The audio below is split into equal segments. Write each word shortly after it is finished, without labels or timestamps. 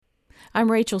I'm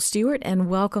Rachel Stewart, and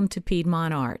welcome to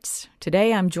Piedmont Arts.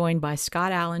 Today I'm joined by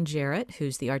Scott Allen Jarrett,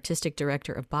 who's the artistic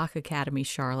director of Bach Academy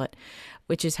Charlotte,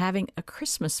 which is having a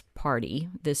Christmas party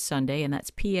this Sunday, and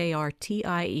that's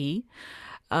Partie.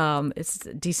 It's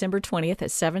December 20th at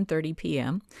 7:30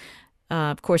 p.m.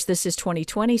 Of course, this is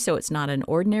 2020, so it's not an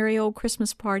ordinary old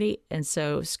Christmas party, and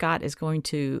so Scott is going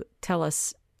to tell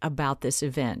us about this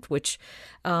event, which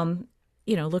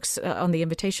looks on the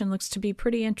invitation looks to be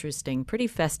pretty interesting, pretty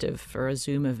festive for a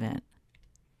Zoom event.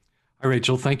 Hi,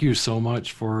 Rachel. Thank you so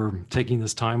much for taking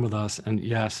this time with us. And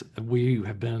yes, we've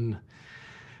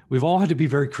all had to be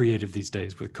very creative these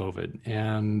days with COVID.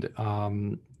 And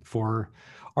for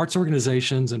arts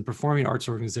organizations and performing arts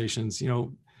organizations,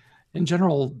 in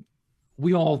general,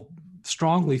 we all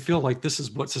strongly feel like this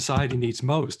is what society needs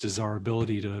most, is our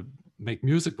ability to make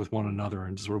music with one another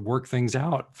and sort of work things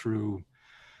out through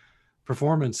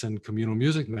performance and communal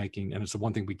music making. And it's the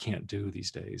one thing we can't do these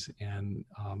days. And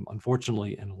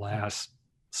unfortunately, alas,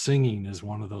 singing is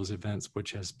one of those events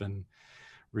which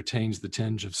retains the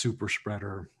tinge of super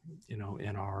spreader, in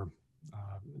our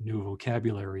new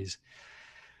vocabularies.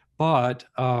 But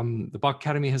the Bach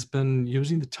Academy has been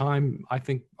using the time, I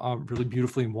think, really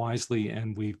beautifully and wisely.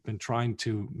 And we've been trying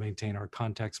to maintain our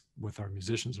contacts with our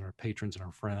musicians and our patrons and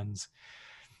our friends.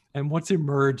 And what's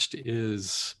emerged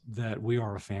is that we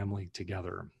are a family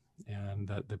together, and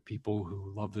that the people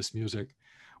who love this music,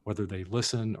 whether they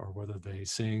listen or whether they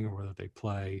sing or whether they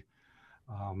play,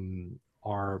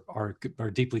 are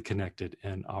deeply connected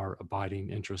in our abiding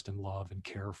interest and love and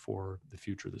care for the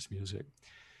future of this music.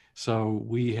 So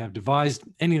we have devised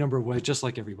any number of ways, just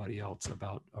like everybody else,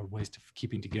 about ways to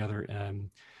keeping together. And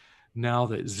now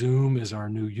that Zoom is our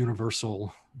new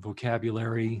universal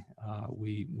vocabulary,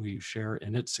 we share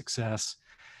in its success.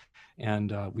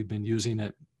 And we've been using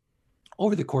it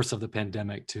over the course of the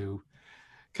pandemic to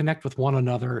connect with one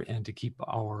another and to keep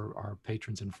our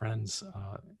patrons and friends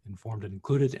informed and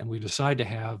included. And we decided to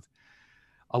have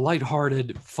a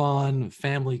lighthearted, fun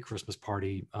family Christmas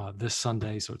party this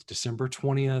Sunday. So it's December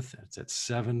 20th. It's at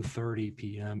 7:30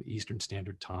 p.m. Eastern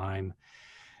Standard Time.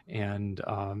 And,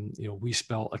 we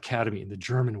spell Academy in the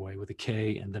German way with a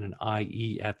K and then an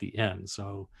IE at the end.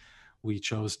 So we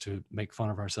chose to make fun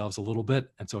of ourselves a little bit.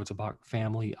 And so it's about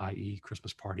family, IE,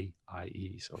 Christmas party,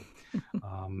 IE. So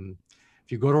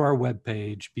if you go to our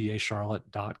webpage,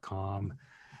 bacharlotte.com,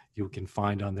 you can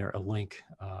find on there a link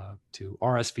to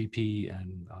RSVP,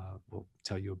 and we'll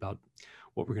tell you about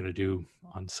what we're going to do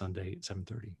on Sunday at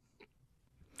 7:30.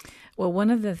 Well,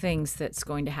 one of the things that's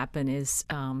going to happen is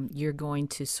you're going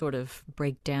to sort of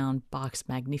break down Bach's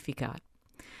Magnificat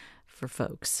for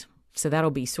folks. So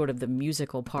that'll be sort of the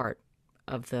musical part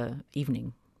of the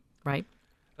evening, right?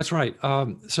 That's right.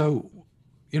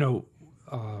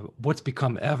 What's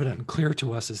become evident and clear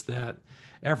to us is that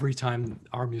every time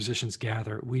our musicians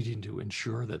gather, we need to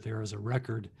ensure that there is a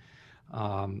record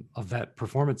of that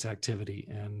performance activity.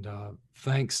 And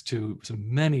thanks to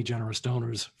some many generous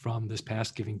donors from this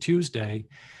past Giving Tuesday,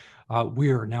 we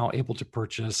are now able to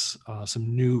purchase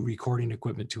some new recording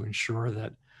equipment to ensure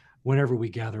that whenever we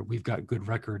gather, we've got good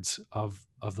records of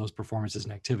those performances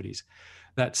and activities.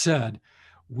 That said,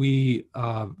 the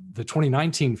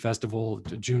 2019 festival,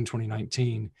 June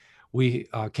 2019, we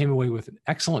came away with an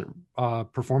excellent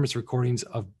performance recordings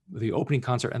of the opening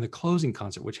concert and the closing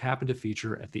concert, which happened to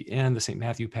feature at the end the St.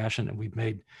 Matthew Passion, and we've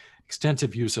made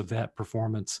extensive use of that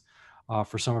performance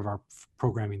for some of our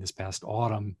programming this past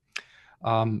autumn.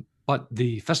 But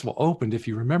the festival opened, if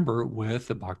you remember, with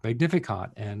the Bach Magnificat,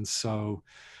 and so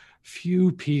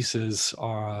few pieces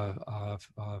have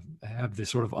this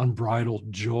sort of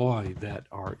unbridled joy that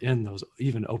are in those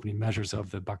even opening measures of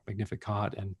the Bach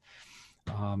Magnificat. And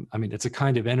it's a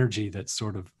kind of energy that's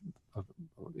sort of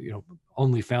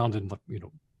only found in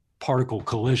particle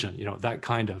collision, that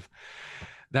kind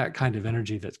of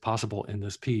energy that's possible in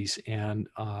this piece. And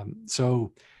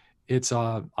so it's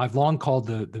I've long called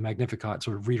the Magnificat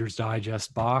sort of Reader's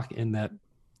Digest Bach, in that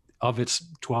of its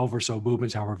 12 or so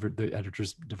movements, however the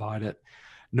editors divide it,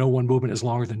 no one movement is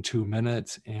longer than 2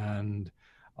 minutes, and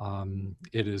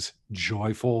it is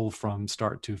joyful from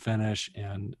start to finish.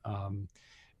 And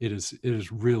it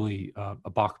is really a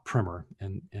Bach primer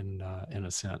in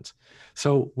a sense.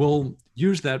 So we'll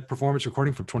use that performance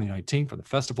recording from 2019 for the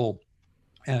festival,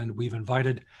 and we've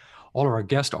invited all of our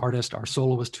guest artists, our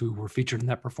soloists who were featured in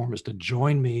that performance, to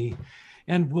join me,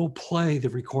 and we'll play the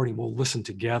recording. We'll listen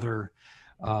together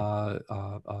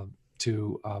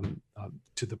to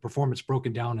the performance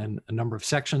broken down in a number of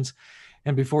sections.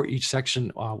 And before each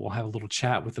section, we'll have a little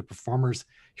chat with the performers,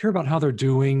 hear about how they're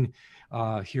doing,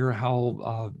 hear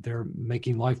how they're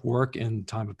making life work in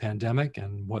time of pandemic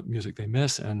and what music they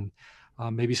miss, and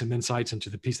maybe some insights into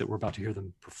the piece that we're about to hear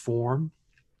them perform,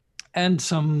 and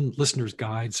some listeners'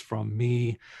 guides from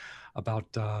me about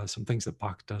some things that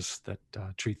Bach does that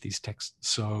treat these texts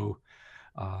so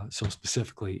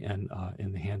specifically and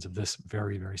in the hands of this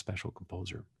very, very special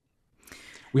composer.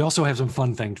 We also have some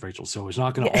fun things, Rachel, so it's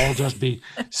not going to all just be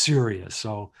serious.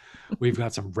 So we've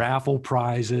got some raffle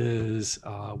prizes.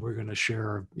 We're going to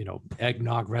share,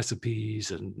 eggnog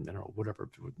recipes and whatever.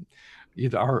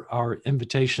 Either our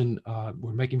invitation,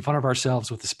 we're making fun of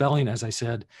ourselves with the spelling, as I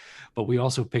said, but we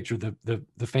also picture the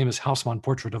famous Haussmann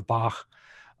portrait of Bach.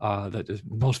 That is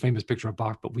the most famous picture of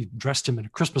Bach, but we dressed him in a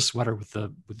Christmas sweater with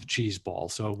the cheese ball.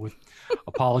 So with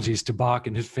apologies to Bach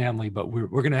and his family, but we're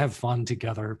going to have fun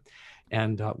together.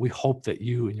 And we hope that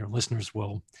you and your listeners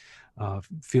will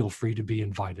feel free to be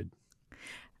invited.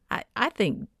 I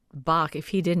think Bach, if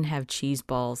he didn't have cheese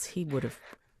balls, he would have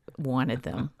wanted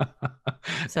them.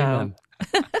 So,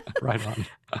 right on.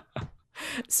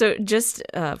 So just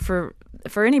for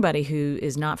anybody who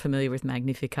is not familiar with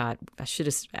Magnificat, I should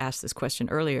have asked this question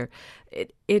earlier.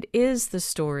 It is the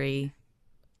story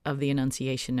of the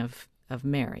Annunciation of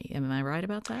Mary. Am I right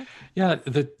about that? Yeah,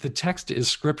 the text is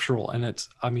scriptural, and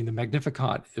the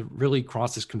Magnificat, it really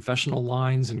crosses confessional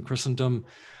lines in Christendom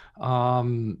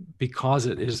because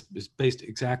it is based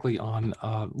exactly on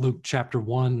Luke chapter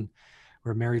 1,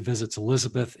 where Mary visits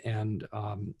Elizabeth and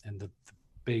the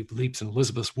babe leaps in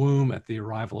Elizabeth's womb at the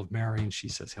arrival of Mary, and she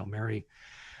says, "Hail Mary."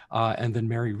 And then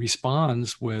Mary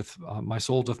responds with, "My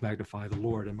soul doth magnify the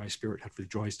Lord, and my spirit hath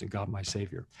rejoiced in God my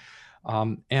Savior."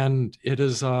 And it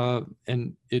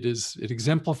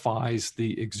exemplifies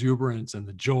the exuberance and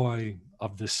the joy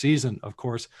of this season, of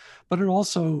course, but it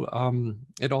also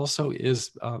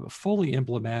is fully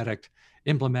emblematic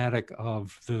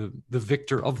of the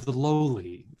victor of the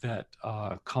lowly that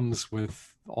comes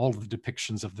with all of the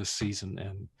depictions of this season,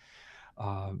 and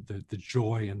the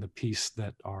joy and the peace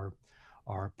that are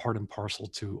part and parcel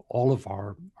to all of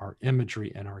our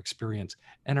imagery and our experience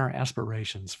and our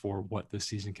aspirations for what this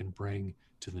season can bring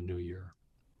to the new year.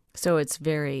 So it's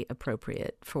very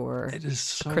appropriate for it is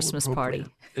so a Christmas party.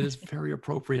 It is very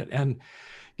appropriate. And,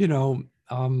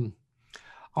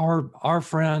 our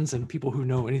friends and people who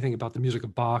know anything about the music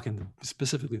of Bach, and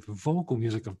specifically the vocal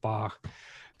music of Bach,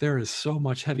 there is so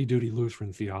much heavy duty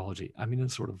Lutheran theology. I mean,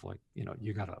 it's sort of like,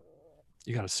 you got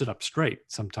to sit up straight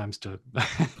sometimes to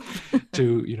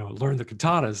learn the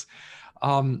cantatas,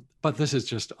 but this is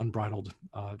just unbridled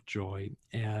joy,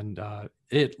 and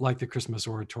it, like the Christmas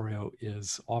oratorio,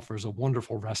 offers a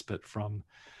wonderful respite from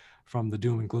the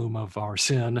doom and gloom of our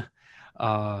sin,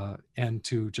 and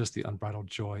to just the unbridled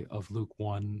joy of Luke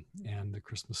 1 and the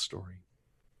Christmas story.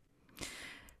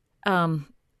 Talking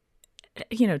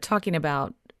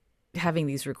about having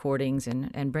these recordings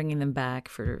and bringing them back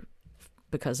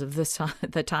because of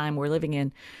the time we're living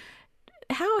in.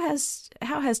 How has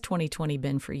 2020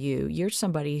 been for you? You're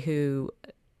somebody who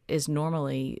is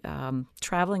normally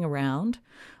traveling around,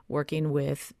 working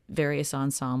with various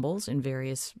ensembles in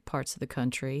various parts of the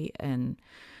country, and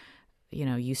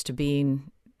used to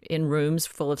being in rooms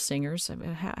full of singers.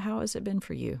 How has it been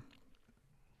for you?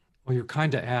 Well, you're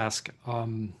kind to ask,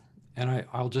 and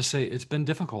I'll just say it's been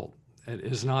difficult. It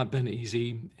has not been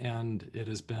easy, and it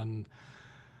has been.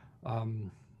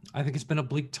 I think it's been a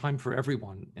bleak time for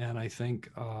everyone, and I think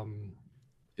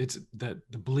it's that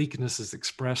the bleakness is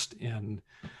expressed in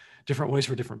different ways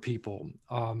for different people.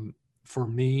 For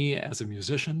me, as a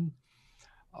musician,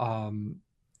 I'm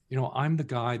the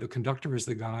guy. The conductor is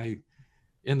the guy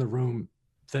in the room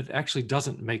that actually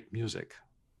doesn't make music.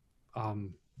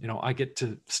 I get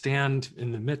to stand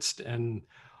in the midst and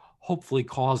hopefully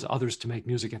cause others to make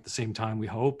music at the same time, we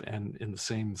hope, and in the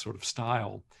same sort of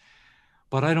style.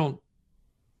 But I don't.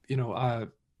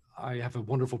 I have a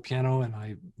wonderful piano and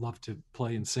I love to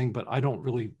play and sing, but I've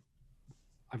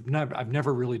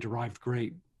never really derived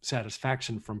great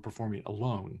satisfaction from performing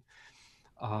alone.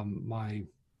 I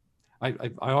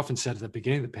often said at the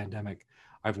beginning of the pandemic,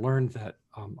 I've learned that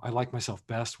I like myself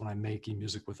best when I'm making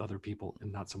music with other people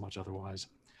and not so much otherwise.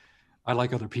 I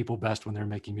like other people best when they're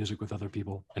making music with other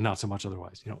people and not so much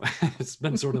otherwise. It's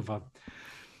been sort of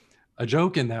a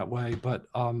joke in that way, but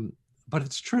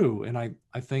it's true. And I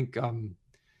think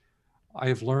I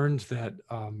have learned that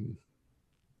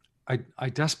I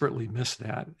desperately miss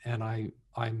that. And I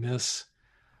miss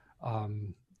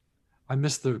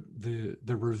the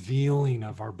revealing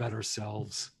of our better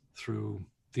selves through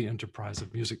the enterprise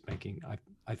of music making.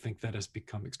 I think that has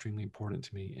become extremely important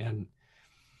to me. And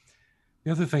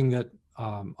the other thing that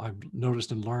I've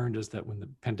noticed and learned is that when the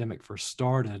pandemic first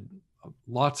started,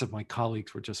 lots of my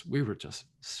colleagues we were just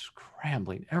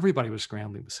scrambling. Everybody was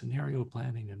scrambling with scenario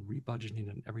planning and rebudgeting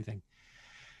and everything.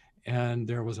 And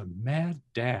there was a mad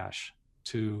dash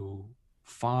to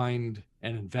find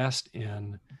and invest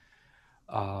in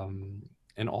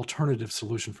an alternative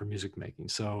solution for music making.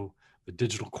 So the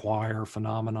digital choir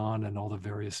phenomenon and all the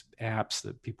various apps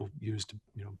that people use to,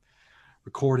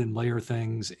 record and layer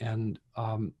things. And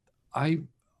I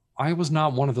was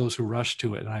not one of those who rushed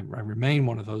to it. And I remain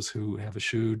one of those who have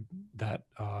eschewed that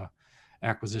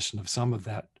acquisition of some of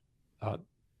that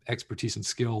expertise and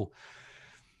skill,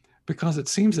 because it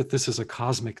seems that this is a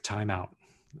cosmic timeout,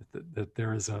 that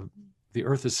there is the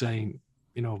earth is saying,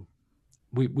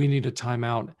 we need a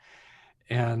timeout.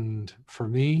 And for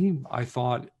me, I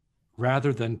thought,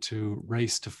 rather than to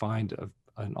race to find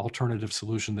an alternative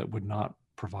solution that would not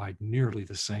provide nearly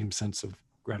the same sense of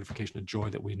gratification and joy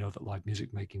that we know that live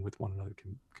music making with one another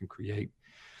can create,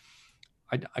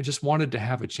 I just wanted to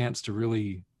have a chance to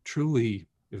really, truly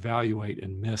evaluate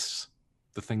and miss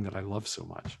the thing that I love so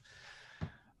much.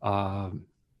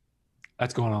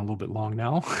 That's going on a little bit long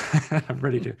now. I'm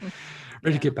ready to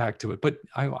get back to it. But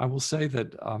I will say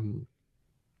that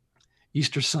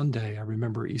Easter Sunday, I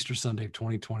remember Easter Sunday of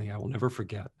 2020, I will never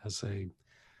forget, as a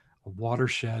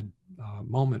watershed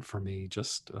moment for me,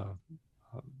 just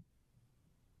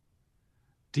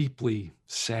deeply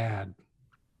sad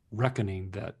reckoning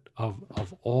that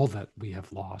of all that we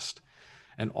have lost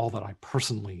and all that I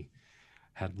personally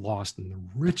had lost in the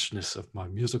richness of my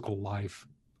musical life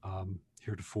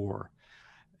heretofore.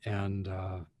 And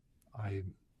I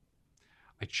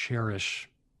cherish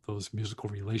those musical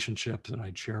relationships, and I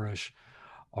cherish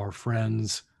our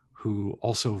friends who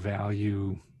also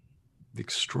value the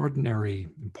extraordinary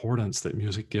importance that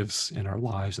music gives in our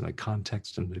lives and the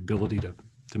context and the ability to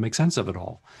make sense of it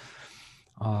all.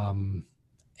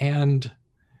 And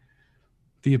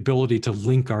the ability to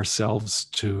link ourselves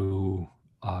to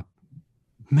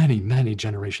many, many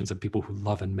generations of people who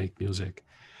love and make music,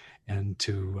 and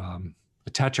to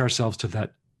attach ourselves to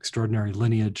that extraordinary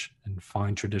lineage and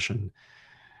fine tradition,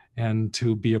 and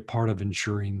to be a part of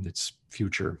ensuring its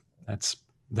future. It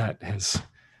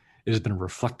has been a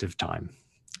reflective time.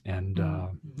 And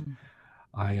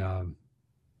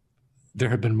there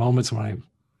have been moments when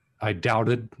I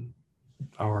doubted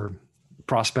our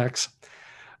prospects,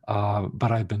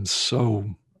 but I've been so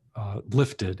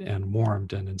lifted and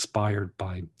warmed and inspired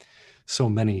by so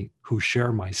many who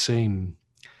share my same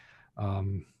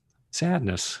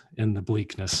sadness in the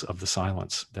bleakness of the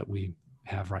silence that we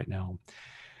have right now.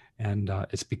 And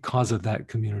it's because of that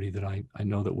community that I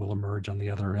know that we'll emerge on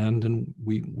the other end, and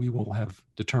we will have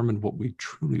determined what we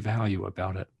truly value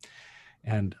about it.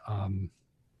 And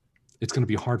it's going to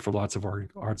be hard for lots of our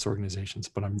arts organizations,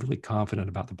 but I'm really confident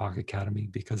about the Bach Academy,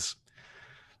 because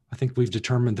I think we've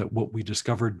determined that what we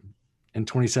discovered in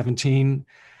 2017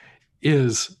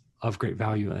 is of great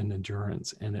value and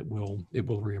endurance, and it will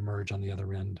reemerge on the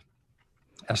other end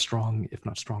as strong, if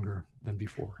not stronger, than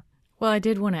before. Well, I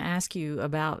did want to ask you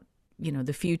about,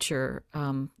 the future.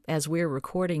 As we're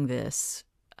recording this,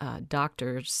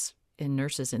 doctors and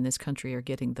nurses in this country are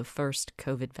getting the first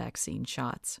COVID vaccine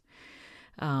shots.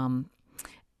 And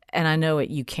I know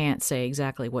you can't say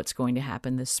exactly what's going to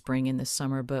happen this spring and this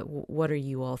summer, but what are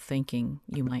you all thinking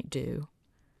you might do?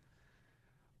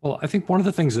 Well, I think one of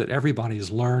the things that everybody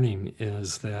is learning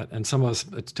is that, and some of us,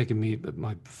 it's taken me,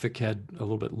 my thick head, a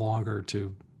little bit longer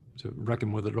to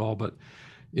reckon with it all, but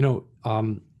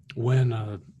when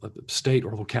a state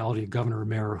or locality, a governor or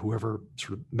mayor or whoever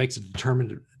sort of makes a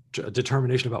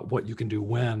determination about what you can do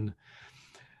when,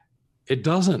 it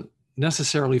doesn't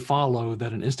necessarily follow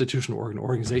that an institution or an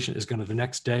organization is going to the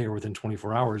next day or within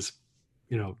 24 hours,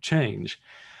 change.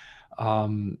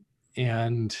 And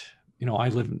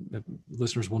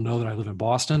listeners will know that I live in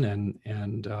Boston,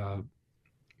 and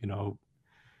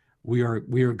we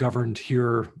are governed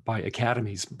here by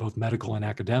academies, both medical and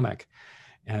academic.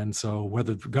 And so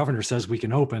whether the governor says we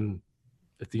can open,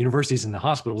 if the universities and the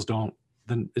hospitals don't,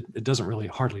 then it doesn't really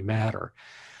hardly matter.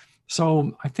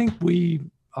 So I think we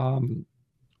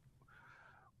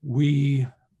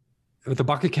at the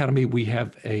Bach Academy, we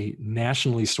have a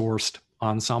nationally sourced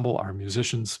ensemble. Our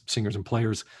musicians, singers, and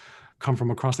players come from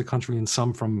across the country, and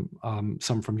some from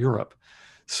Europe.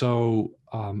 So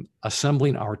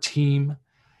assembling our team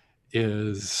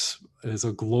is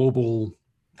a global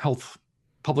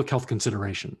public health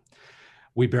consideration.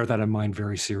 We bear that in mind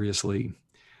very seriously.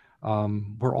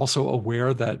 We're also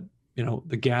aware that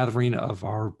the gathering of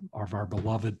our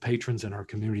beloved patrons in our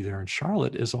community there in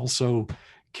Charlotte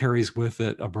carries with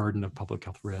it a burden of public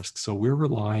health risk. So we're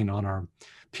relying on our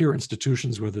peer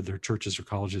institutions, whether they're churches or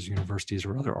colleges, universities,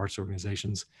 or other arts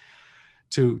organizations,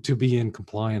 to be in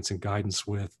compliance and guidance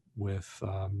with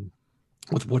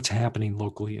what's happening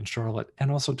locally in Charlotte,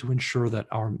 and also to ensure that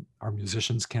our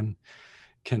musicians can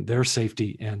their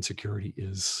safety and security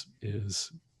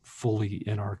is fully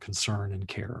in our concern and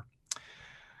care.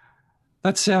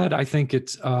 That said, I think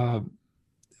it's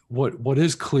what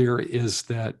is clear is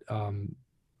that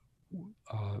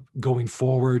going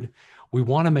forward, we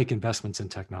want to make investments in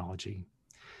technology.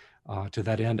 To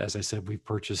that end, as I said, we've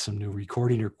purchased some new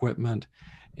recording equipment,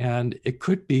 and it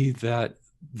could be that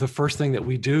the first thing that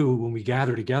we do when we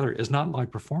gather together is not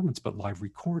live performance, but live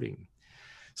recording,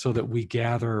 so that we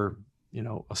gather,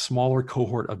 a smaller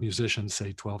cohort of musicians,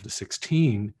 say 12 to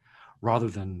 16, rather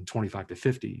than 25 to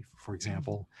 50, for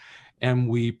example, and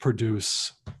we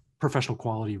produce professional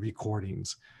quality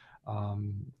recordings.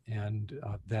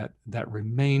 That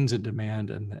remains in demand,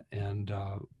 and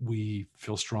we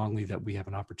feel strongly that we have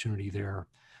an opportunity there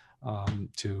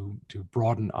to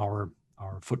broaden our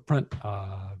footprint,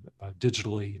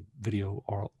 digitally, video,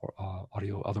 or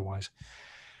audio, otherwise.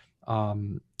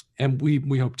 And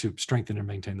we hope to strengthen and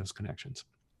maintain those connections.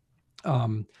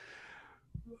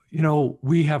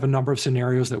 We have a number of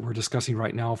scenarios that we're discussing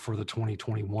right now for the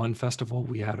 2021 festival.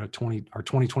 We had our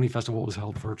 2020 festival was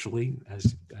held virtually,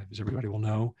 as everybody will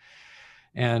know.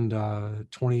 And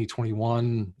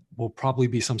 2021 will probably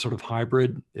be some sort of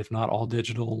hybrid, if not all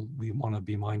digital. We want to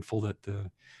be mindful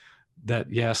that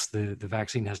yes, the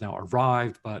vaccine has now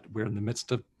arrived, but we're in the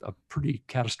midst of a pretty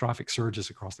catastrophic surges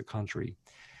across the country.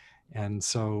 And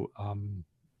so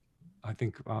I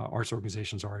think arts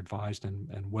organizations are advised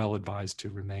and well advised to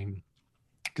remain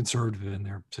conservative in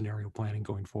their scenario planning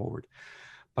going forward.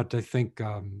 But I think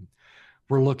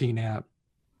we're looking at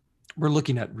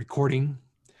recording,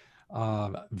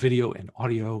 video and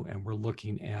audio, and we're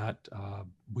looking at,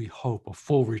 we hope, a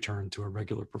full return to a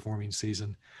regular performing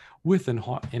season with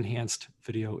enhanced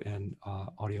video and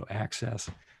audio access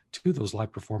to those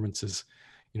live performances,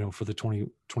 for the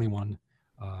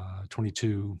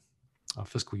 2021-22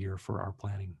 fiscal year for our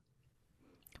planning.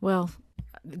 Well,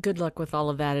 good luck with all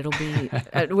of that. It'll be,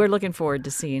 we're looking forward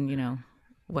to seeing,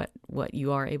 what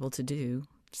you are able to do.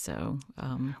 So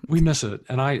we miss it.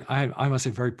 And I must say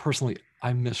very personally,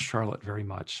 I miss Charlotte very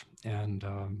much. And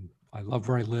I love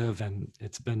where I live, and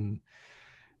it's been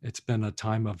a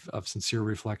time of sincere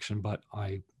reflection, but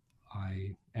I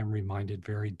am reminded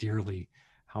very dearly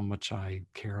how much I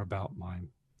care about my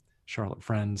Charlotte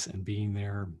friends and being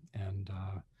there. And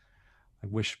I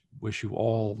wish you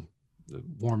all the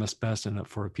warmest best and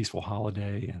for a peaceful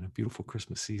holiday and a beautiful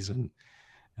Christmas season,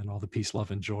 and all the peace,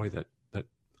 love, and joy that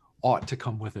ought to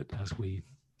come with it as we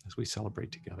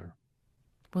celebrate together.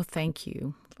 Well, thank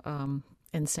you,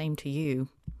 and same to you.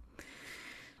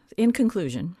 In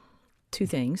conclusion, two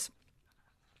things.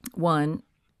 One,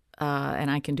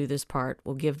 and I can do this part,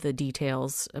 we'll give the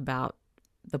details about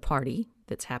the party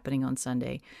that's happening on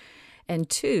Sunday. And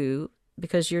two,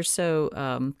 because you're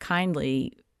so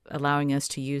kindly allowing us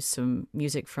to use some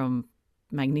music from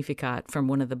Magnificat, from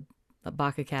one of the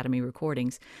Bach Academy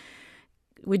recordings,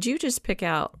 would you just pick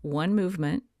out one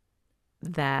movement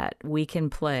that we can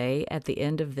play at the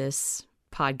end of this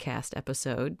podcast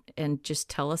episode and just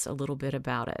tell us a little bit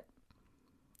about it?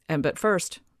 But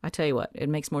first, I tell you what, it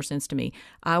makes more sense to me.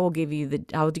 I'll give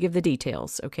the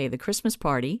details. Okay, the Christmas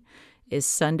party is this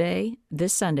Sunday,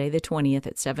 the 20th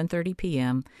at 7:30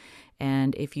 p.m.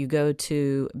 And if you go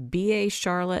to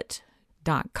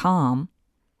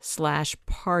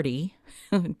bacharlotte.com/party,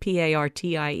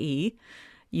 PARTIE,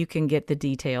 you can get the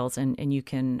details and you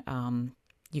can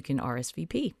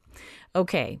RSVP.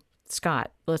 Okay,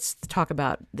 Scott, let's talk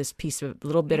about this piece of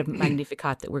little bit of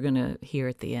Magnificat that we're going to hear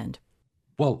at the end.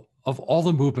 Well, of all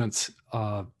the movements,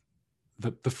 the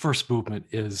first movement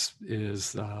is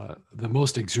the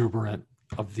most exuberant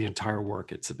of the entire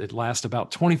work. It lasts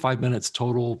about 25 minutes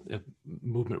total,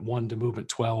 movement 1 to movement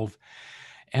 12.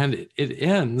 And it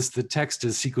ends, the text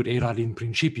is Sicut erat in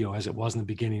principio, as it was in the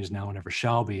beginning, is now and ever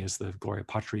shall be, as the Gloria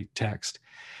Patri text.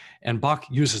 And Bach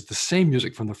uses the same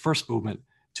music from the first movement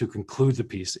to conclude the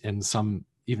piece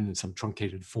even in some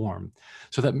truncated form.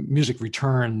 So that music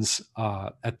returns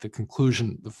at the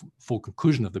conclusion, the full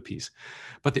conclusion of the piece.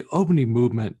 But the opening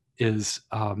movement is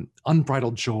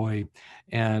unbridled joy,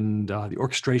 and the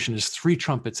orchestration is 3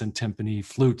 trumpets and timpani,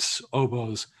 flutes,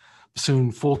 oboes,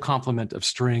 bassoon, full complement of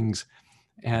strings,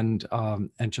 and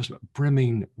just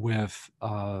brimming with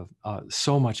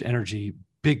so much energy,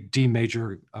 big D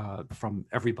major from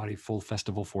everybody, full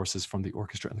festival forces from the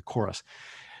orchestra and the chorus.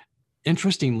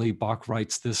 Interestingly, Bach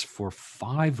writes this for a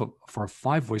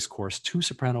 5-voice chorus, 2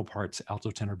 soprano parts, alto,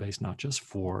 tenor, bass, not just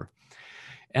 4.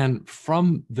 And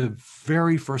from the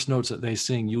very first notes that they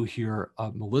sing, you hear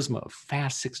a melisma of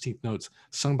fast 16th notes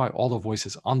sung by all the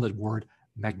voices on the word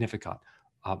Magnificat.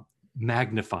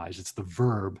 Magnifies, it's the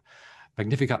verb,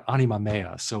 Magnificat anima mea.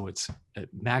 So it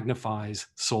magnifies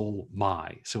soul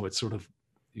my. So it's sort of,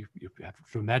 you have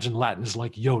to imagine Latin is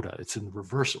like Yoda. It's in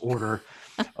reverse order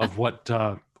of what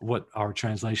our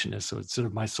translation is. So it's sort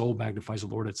of my soul magnifies the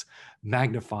Lord. It's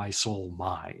magnify soul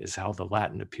my is how the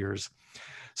Latin appears.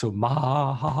 So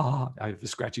ma, ha, ha, I have a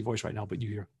scratchy voice right now, but you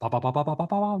hear ba, ba, ba, ba, ba, ba,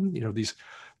 ba, these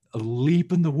a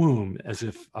leap in the womb, as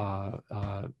if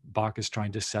Bach is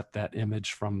trying to set that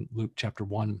image from Luke chapter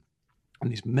 1,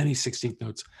 and these many 16th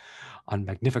notes on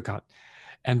Magnificat.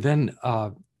 And then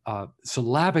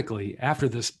syllabically, after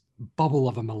this bubble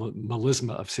of a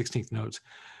melisma of 16th notes,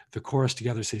 the chorus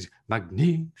together says,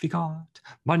 Magnificat,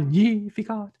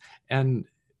 Magnificat. And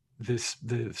this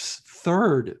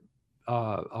third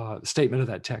statement of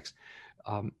that text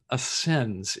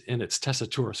ascends in its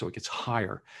tessitura, so it gets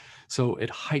higher. So it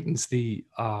heightens the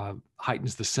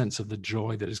sense of the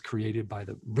joy that is created by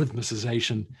the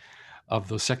rhythmicization of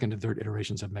those second and third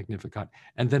iterations of Magnificat.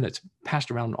 And then it's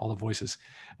passed around in all the voices,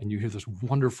 and you hear this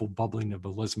wonderful bubbling of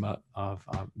melisma of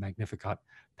Magnificat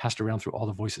passed around through all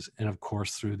the voices, and of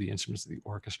course through the instruments of the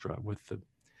orchestra, with the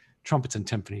trumpets and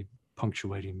timpani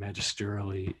punctuating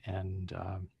magisterially. And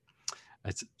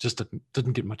it's just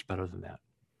doesn't get much better than that.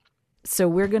 So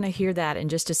we're going to hear that in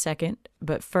just a second.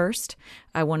 But first,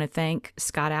 I want to thank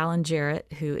Scott Alan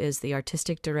Jarrett, who is the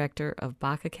artistic director of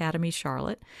Bach Academy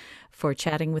Charlotte, for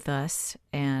chatting with us.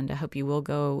 And I hope you will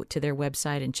go to their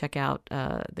website and check out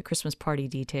the Christmas party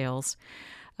details.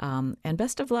 And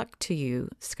best of luck to you,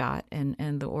 Scott,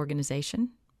 and the organization.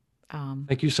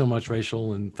 Thank you so much,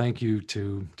 Rachel. And thank you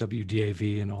to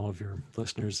WDAV and all of your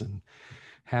listeners. And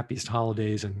happiest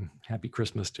holidays and happy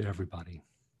Christmas to everybody.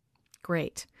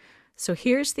 Great. So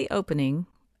here's the opening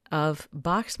of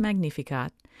Bach's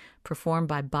Magnificat, performed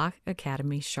by Bach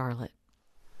Academy Charlotte.